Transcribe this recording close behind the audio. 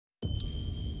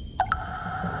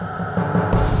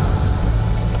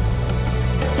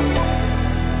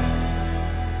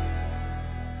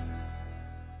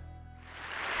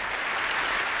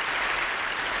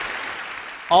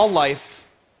All life,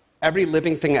 every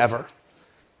living thing ever,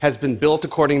 has been built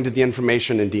according to the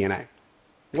information in DNA.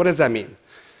 What does that mean?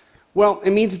 Well,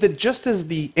 it means that just as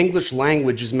the English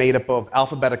language is made up of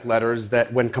alphabetic letters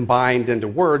that, when combined into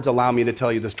words, allow me to tell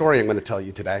you the story I'm going to tell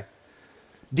you today,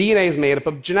 DNA is made up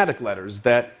of genetic letters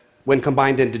that, when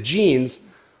combined into genes,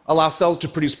 allow cells to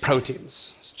produce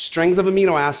proteins, strings of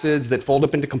amino acids that fold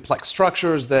up into complex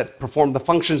structures that perform the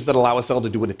functions that allow a cell to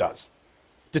do what it does,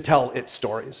 to tell its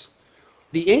stories.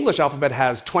 The English alphabet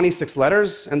has 26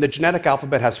 letters, and the genetic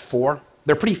alphabet has 4.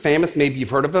 They're pretty famous, maybe you've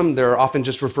heard of them. They're often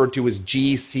just referred to as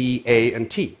G, C, A,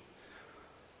 and T.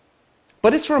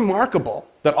 But it's remarkable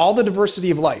that all the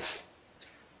diversity of life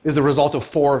is the result of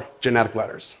 4 genetic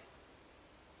letters.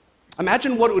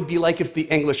 Imagine what it would be like if the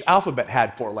English alphabet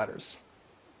had 4 letters.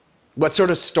 What sort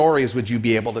of stories would you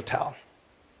be able to tell?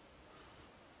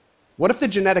 What if the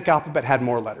genetic alphabet had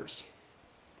more letters?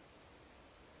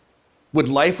 Would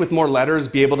life with more letters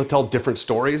be able to tell different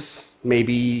stories,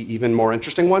 maybe even more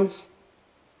interesting ones?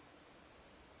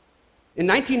 In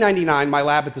 1999, my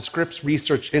lab at the Scripps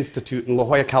Research Institute in La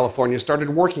Jolla, California, started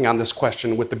working on this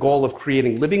question with the goal of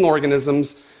creating living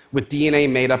organisms with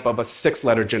DNA made up of a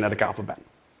 6-letter genetic alphabet.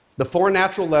 The 4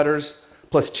 natural letters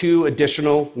plus 2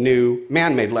 additional new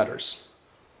man-made letters.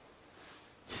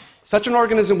 Such an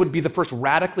organism would be the first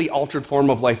radically altered form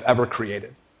of life ever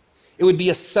created. It would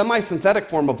be a semi-synthetic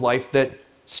form of life that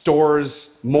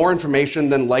stores more information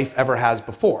than life ever has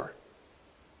before.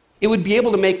 It would be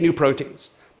able to make new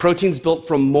proteins. Proteins built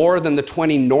from more than the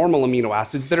 20 normal amino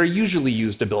acids that are usually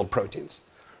used to build proteins.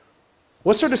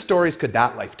 What sort of stories could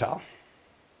that life tell?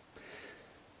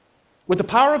 With the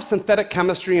power of synthetic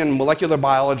chemistry and molecular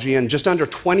biology and just under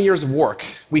 20 years of work,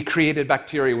 we created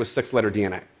bacteria with 6-letter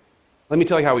DNA. Let me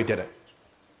tell you how we did it.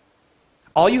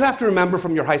 All you have to remember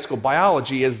from your high school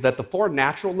biology is that the 4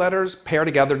 natural letters pair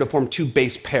together to form 2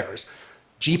 base pairs.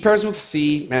 G pairs with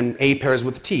C and A pairs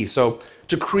with T. So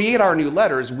to create our new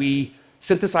letters, we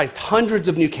synthesized hundreds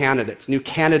of new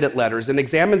candidate letters, and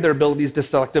examined their abilities to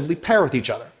selectively pair with each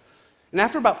other. And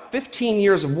after about 15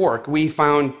 years of work, we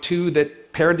found 2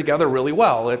 that paired together really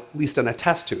well, at least in a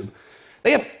test tube.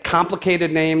 They have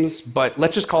complicated names, but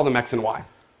let's just call them X and Y.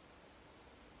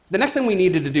 The next thing we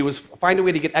needed to do was find a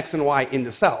way to get X and Y into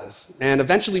cells, and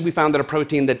eventually we found that a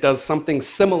protein that does something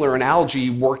similar in algae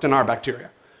worked in our bacteria.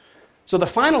 So the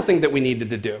final thing that we needed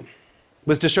to do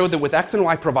was to show that with X and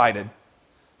Y provided,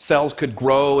 cells could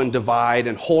grow and divide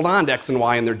and hold on to X and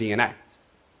Y in their DNA.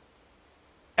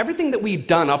 Everything that we'd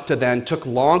done up to then took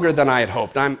longer than I had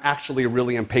hoped. I'm actually a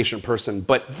really impatient person,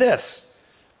 but this,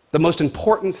 the most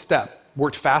important step,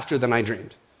 worked faster than I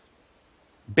dreamed.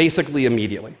 Basically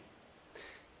immediately.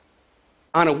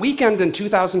 On a weekend in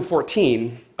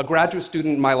 2014, a graduate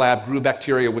student in my lab grew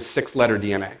bacteria with 6-letter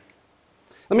DNA.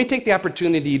 Let me take the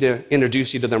opportunity to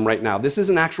introduce you to them right now. This is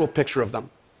an actual picture of them.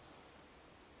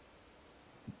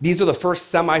 These are the first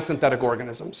semi-synthetic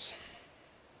organisms.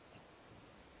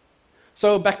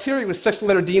 So bacteria with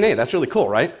 6-letter DNA, that's really cool,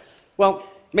 right? Well,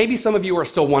 maybe some of you are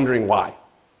still wondering why.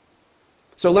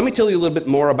 So let me tell you a little bit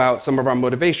more about some of our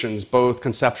motivations, both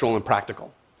conceptual and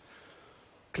practical.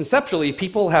 Conceptually,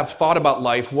 people have thought about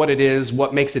life, what it is,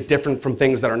 what makes it different from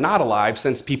things that are not alive,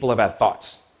 since people have had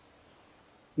thoughts.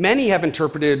 Many have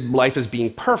interpreted life as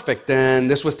being perfect, and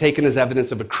this was taken as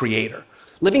evidence of a creator.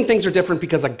 Living things are different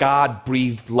because a God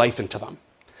breathed life into them.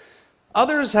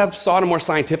 Others have sought a more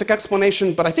scientific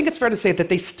explanation, but I think it's fair to say that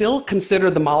they still consider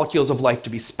the molecules of life to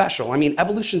be special. I mean,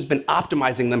 evolution's been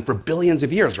optimizing them for billions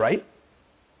of years, right?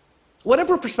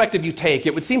 Whatever perspective you take,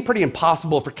 it would seem pretty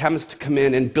impossible for chemists to come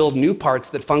in and build new parts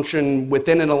that function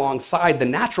within and alongside the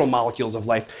natural molecules of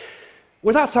life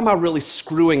without somehow really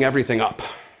screwing everything up.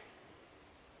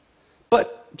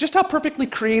 But just how perfectly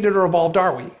created or evolved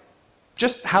are we?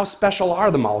 Just how special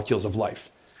are the molecules of life?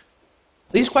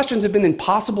 These questions have been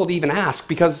impossible to even ask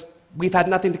because we've had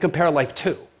nothing to compare life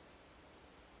to.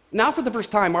 Now, for the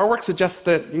first time, our work suggests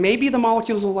that maybe the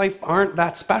molecules of life aren't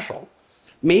that special.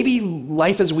 Maybe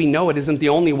life as we know it isn't the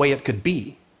only way it could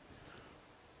be.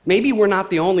 Maybe we're not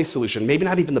the only solution, maybe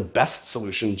not even the best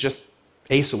solution, just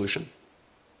a solution.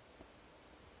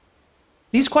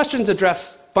 These questions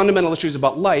address fundamental issues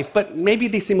about life, but maybe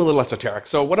they seem a little esoteric.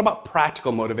 So what about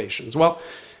practical motivations? Well,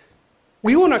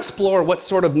 we want to explore what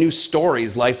sort of new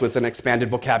stories life with an expanded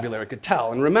vocabulary could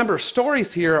tell. And remember,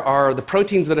 stories here are the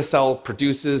proteins that a cell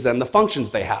produces and the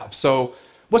functions they have. So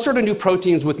what sort of new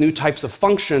proteins with new types of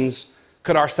functions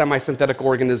could our semi-synthetic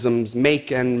organisms make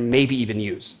and maybe even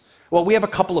use? Well, we have a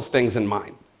couple of things in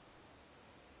mind.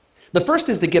 The first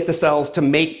is to get the cells to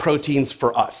make proteins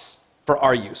for us, for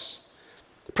our use.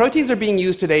 Proteins are being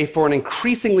used today for an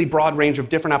increasingly broad range of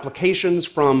different applications,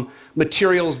 from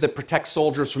materials that protect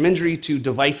soldiers from injury to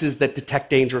devices that detect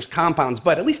dangerous compounds.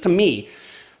 But at least to me,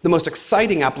 the most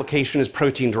exciting application is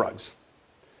protein drugs.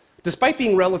 Despite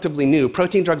being relatively new,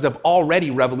 protein drugs have already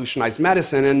revolutionized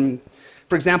medicine. And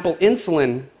for example,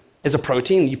 insulin is a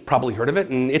protein, you've probably heard of it,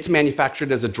 and it's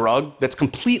manufactured as a drug that's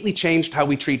completely changed how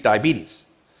we treat diabetes.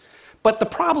 But the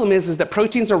problem is that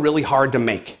proteins are really hard to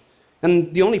make.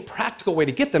 And the only practical way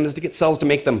to get them is to get cells to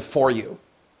make them for you.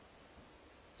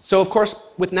 So, of course,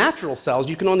 with natural cells,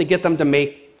 you can only get them to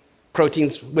make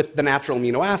proteins with the natural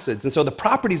amino acids. And so the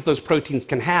properties those proteins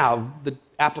can have, the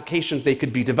applications they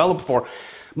could be developed for,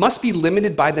 must be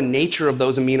limited by the nature of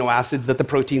those amino acids that the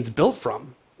protein's built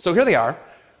from. So here they are,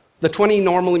 the 20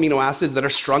 normal amino acids that are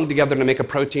strung together to make a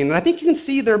protein. And I think you can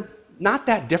see they're not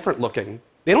that different looking.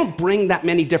 They don't bring that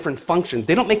many different functions.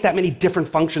 They don't make that many different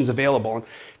functions available. And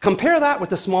compare that with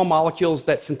the small molecules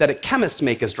that synthetic chemists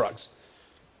make as drugs.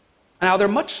 Now, they're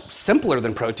much simpler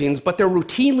than proteins, but they're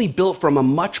routinely built from a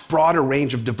much broader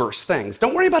range of diverse things.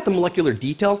 Don't worry about the molecular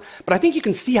details, but I think you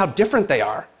can see how different they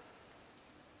are.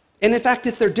 And in fact,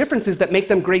 it's their differences that make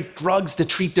them great drugs to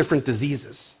treat different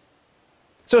diseases.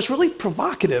 So it's really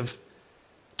provocative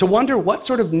to wonder what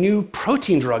sort of new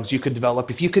protein drugs you could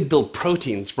develop if you could build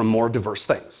proteins from more diverse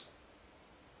things.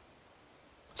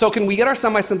 So can we get our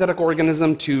semi-synthetic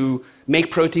organism to make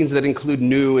proteins that include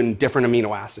new and different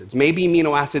amino acids? Maybe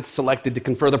amino acids selected to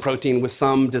confer the protein with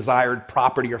some desired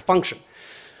property or function.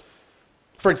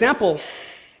 For example,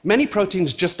 many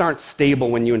proteins just aren't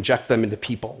stable when you inject them into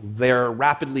people. They're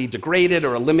rapidly degraded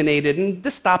or eliminated, and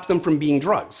this stops them from being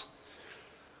drugs.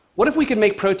 What if we could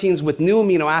make proteins with new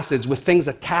amino acids with things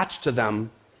attached to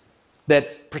them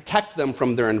that protect them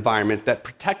from their environment, that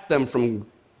protect them from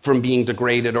being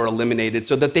degraded or eliminated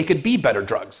so that they could be better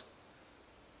drugs?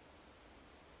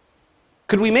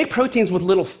 Could we make proteins with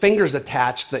little fingers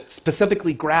attached that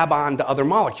specifically grab on to other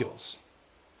molecules?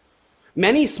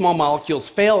 Many small molecules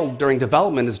failed during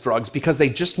development as drugs because they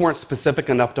just weren't specific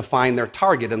enough to find their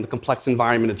target in the complex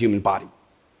environment of the human body.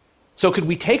 So could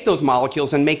we take those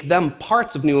molecules and make them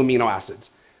parts of new amino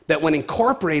acids that, when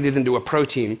incorporated into a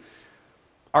protein,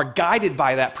 are guided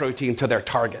by that protein to their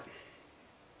target?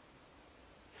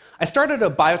 I started a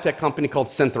biotech company called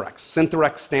Syntherex.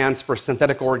 Syntherex stands for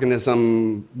synthetic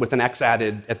organism with an X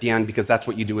added at the end because that's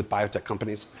what you do with biotech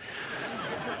companies.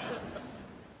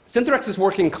 Syntherex is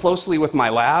working closely with my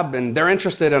lab, and they're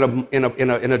interested in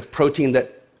a protein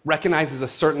that recognizes a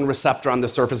certain receptor on the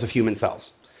surface of human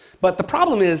cells. But the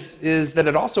problem is that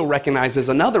it also recognizes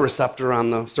another receptor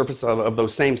on the surface of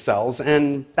those same cells,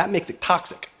 and that makes it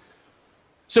toxic.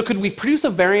 So could we produce a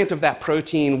variant of that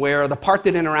protein where the part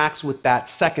that interacts with that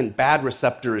second bad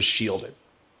receptor is shielded,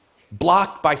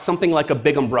 blocked by something like a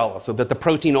big umbrella so that the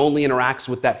protein only interacts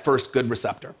with that first good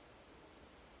receptor?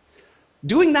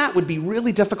 Doing that would be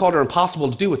really difficult or impossible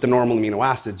to do with the normal amino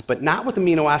acids, but not with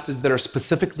amino acids that are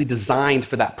specifically designed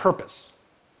for that purpose.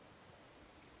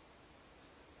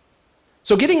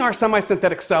 So getting our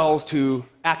semi-synthetic cells to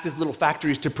act as little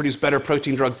factories to produce better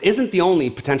protein drugs isn't the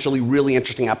only potentially really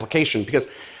interesting application, because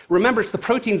remember, it's the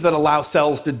proteins that allow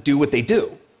cells to do what they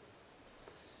do.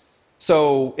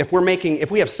 So if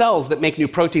we have cells that make new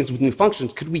proteins with new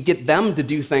functions, could we get them to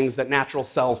do things that natural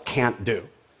cells can't do?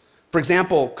 For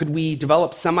example, could we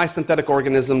develop semi-synthetic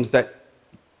organisms that,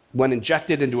 when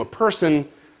injected into a person,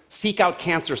 seek out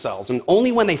cancer cells, and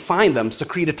only when they find them,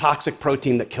 secrete a toxic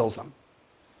protein that kills them?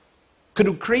 Could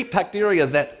we create bacteria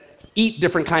that eat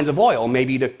different kinds of oil,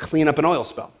 maybe to clean up an oil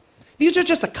spill? These are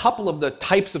just a couple of the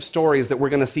types of stories that we're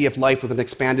going to see if life with an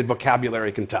expanded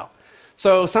vocabulary can tell.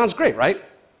 So, sounds great, right?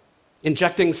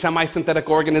 Injecting semi-synthetic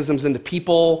organisms into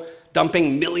people,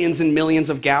 dumping millions and millions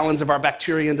of gallons of our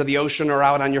bacteria into the ocean or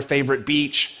out on your favorite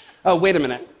beach. Oh, wait a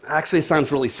minute. Actually, it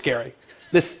sounds really scary.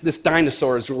 This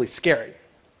dinosaur is really scary.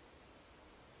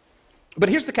 But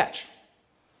here's the catch.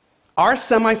 Our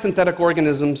semi-synthetic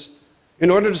organisms, in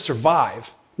order to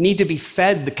survive, need to be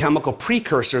fed the chemical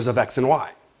precursors of X and Y.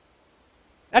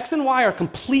 X and Y are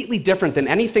completely different than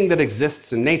anything that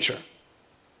exists in nature.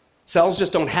 Cells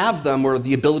just don't have them or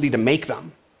the ability to make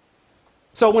them.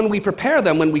 So when we prepare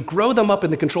them, when we grow them up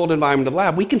in the controlled environment of the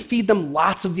lab, we can feed them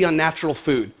lots of the unnatural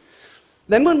food.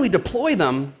 Then when we deploy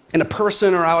them in a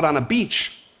person or out on a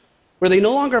beach, where they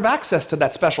no longer have access to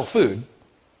that special food,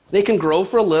 they can grow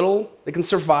for a little, they can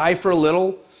survive for a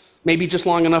little, maybe just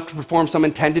long enough to perform some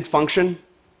intended function.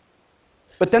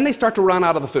 But then they start to run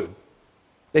out of the food.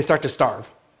 They start to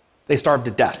starve. They starve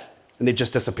to death, and they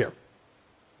just disappear.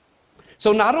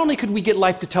 So not only could we get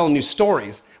life to tell new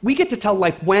stories, we get to tell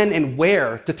life when and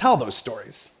where to tell those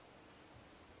stories.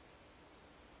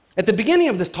 At the beginning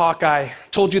of this talk, I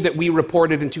told you that we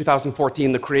reported in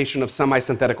 2014 the creation of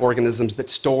semi-synthetic organisms that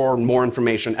store more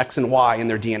information, X and Y, in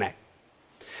their DNA.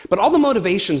 But all the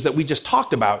motivations that we just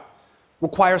talked about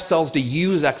require cells to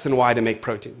use X and Y to make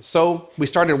proteins. So we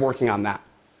started working on that.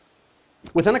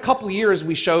 Within a couple of years,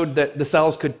 we showed that the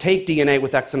cells could take DNA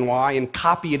with X and Y and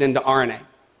copy it into RNA,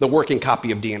 the working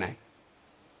copy of DNA.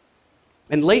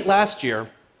 And late last year,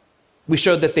 we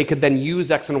showed that they could then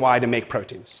use X and Y to make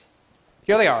proteins.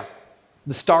 Here they are,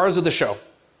 the stars of the show,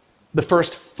 the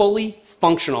first fully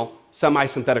functional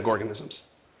semi-synthetic organisms.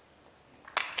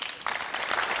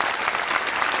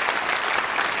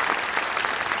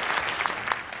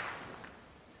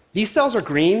 These cells are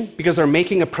green because they're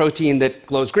making a protein that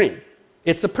glows green.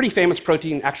 It's a pretty famous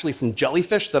protein actually from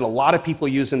jellyfish that a lot of people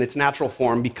use in its natural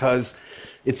form because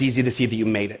it's easy to see that you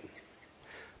made it.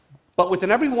 But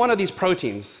within every one of these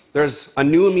proteins, there's a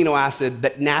new amino acid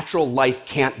that natural life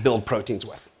can't build proteins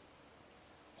with.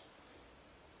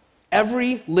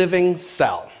 Every living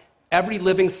cell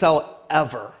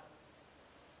ever,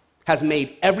 has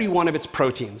made every one of its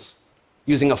proteins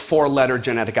using a 4-letter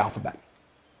genetic alphabet.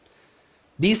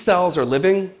 These cells are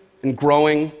living and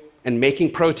growing and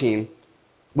making protein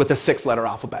with a 6-letter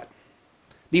alphabet.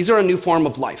 These are a new form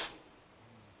of life.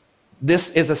 This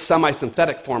is a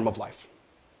semi-synthetic form of life.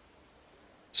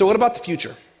 So what about the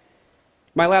future?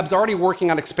 My lab's already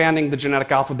working on expanding the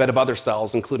genetic alphabet of other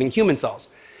cells, including human cells.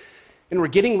 And we're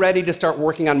getting ready to start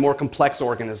working on more complex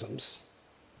organisms.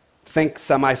 Think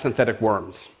semi-synthetic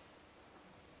worms.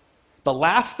 The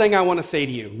last thing I want to say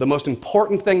to you, the most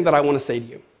important thing that I want to say to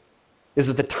you, is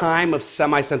that the time of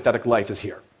semi-synthetic life is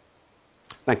here.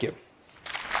 Thank you.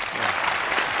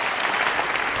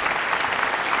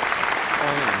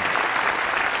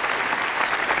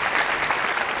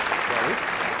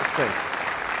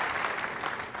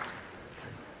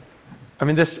 I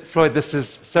mean, Floyd, this is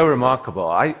so remarkable.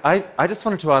 I just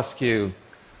wanted to ask you,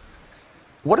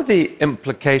 what are the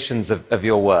implications of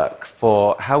your work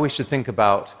for how we should think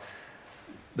about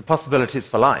the possibilities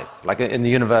for life, like in the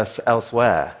universe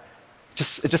elsewhere?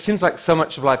 It just seems like so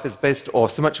much of life is based, or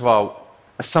so much of our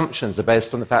assumptions are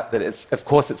based on the fact that of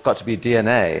course it's got to be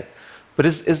DNA, but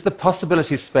is the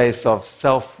possibility space of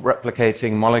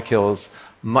self-replicating molecules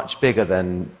much bigger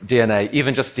than DNA,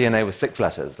 even just DNA with 6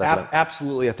 letters?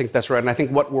 Absolutely, I think that's right. And I think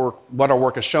what our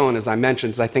work has shown, as I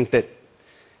mentioned, is I think that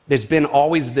there's been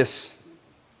always this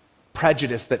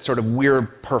prejudice that sort of we're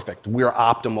perfect, we're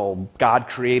optimal, God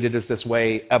created us this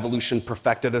way, evolution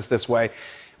perfected us this way.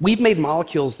 We've made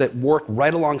molecules that work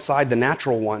right alongside the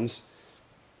natural ones,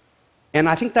 and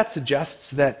I think that suggests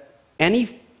that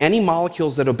any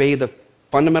molecules that obey the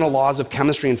fundamental laws of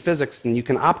chemistry and physics, and you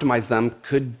can optimize them,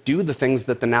 could do the things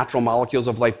that the natural molecules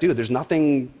of life do. There's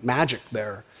nothing magic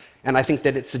there. And I think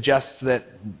that it suggests that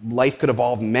life could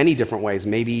evolve many different ways,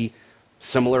 maybe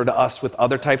similar to us with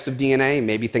other types of DNA,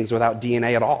 maybe things without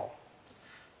DNA at all.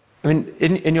 I mean,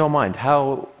 in your mind,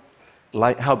 how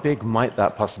big might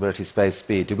that possibility space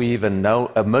be? Do we even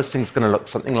know? Are most things going to look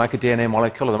something like a DNA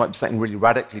molecule, or there might be something really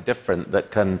radically different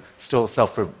that can still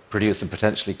self-reproduce and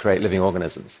potentially create living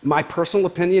organisms? My personal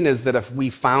opinion is that if we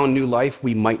found new life,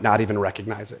 we might not even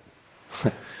recognize it.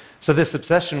 So this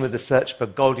obsession with the search for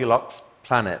Goldilocks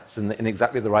planets in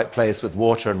exactly the right place with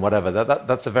water and whatever,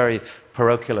 that's a very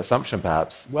parochial assumption,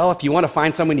 perhaps. Well, if you want to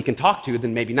find someone you can talk to,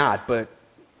 then maybe not, but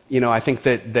I think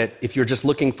that if you're just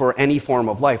looking for any form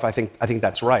of life, I think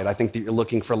that's right. I think that you're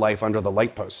looking for life under the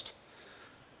light post.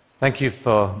 Thank you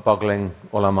for boggling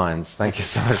all our minds. Thank you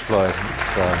so much, Floyd.